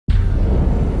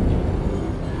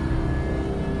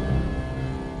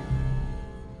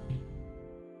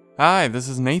Hi, this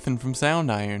is Nathan from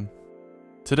Soundiron.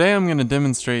 Today I'm going to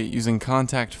demonstrate using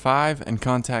Kontakt 5 and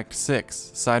Kontakt 6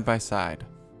 side by side.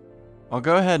 I'll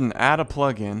go ahead and add a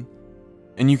plugin,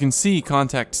 and you can see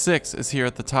Kontakt 6 is here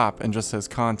at the top and just says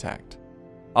Kontakt.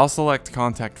 I'll select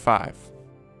Kontakt 5.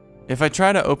 If I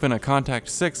try to open a Kontakt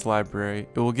 6 library,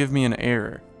 it will give me an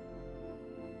error.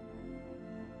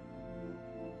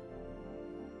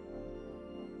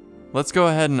 Let's go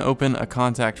ahead and open a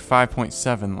Kontakt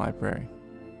 5.7 library.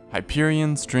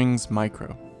 Hyperion Strings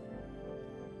Micro.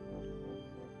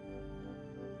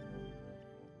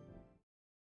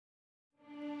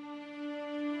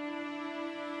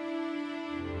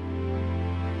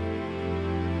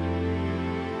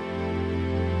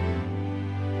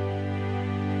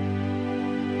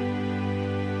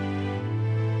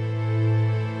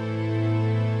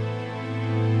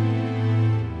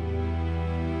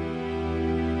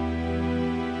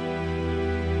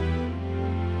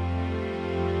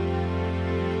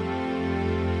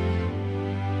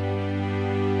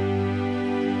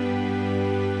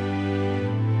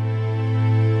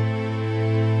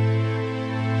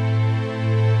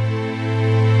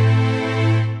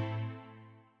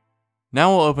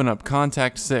 Now we'll open up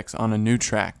Kontakt 6 on a new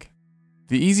track.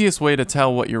 The easiest way to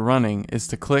tell what you're running is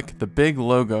to click the big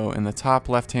logo in the top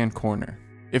left-hand corner.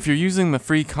 If you're using the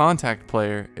free Kontakt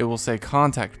player, it will say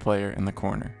Kontakt player in the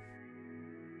corner.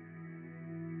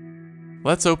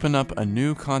 Let's open up a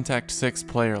new Kontakt 6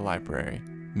 player library,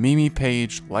 Mimi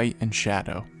Page Light and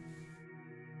Shadow.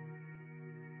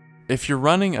 If you're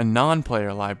running a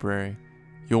non-player library,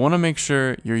 you'll want to make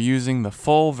sure you're using the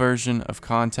full version of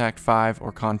Kontakt 5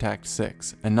 or Kontakt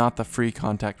 6 and not the free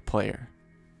Kontakt player.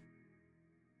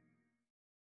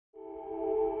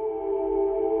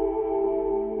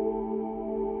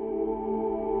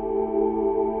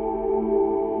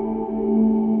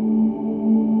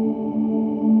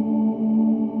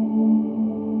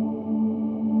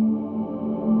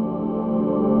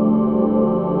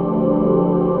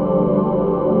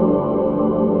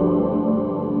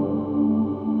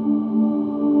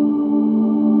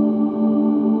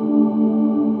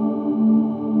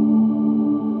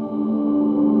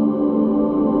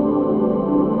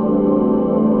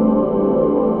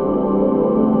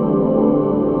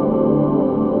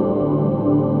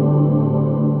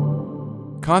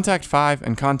 Kontakt 5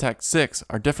 and Kontakt 6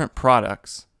 are different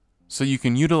products, so you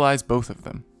can utilize both of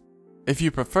them. If you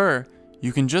prefer,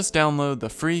 you can just download the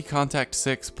free Kontakt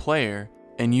 6 player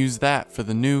and use that for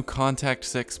the new Kontakt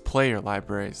 6 player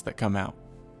libraries that come out.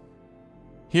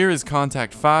 Here is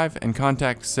Kontakt 5 and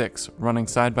Kontakt 6 running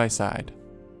side by side.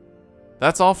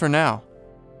 That's all for now.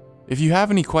 If you have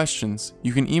any questions,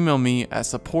 you can email me at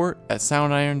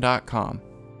support@soundiron.com.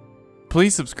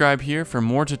 Please subscribe here for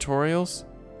more tutorials,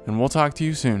 and we'll talk to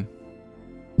you soon.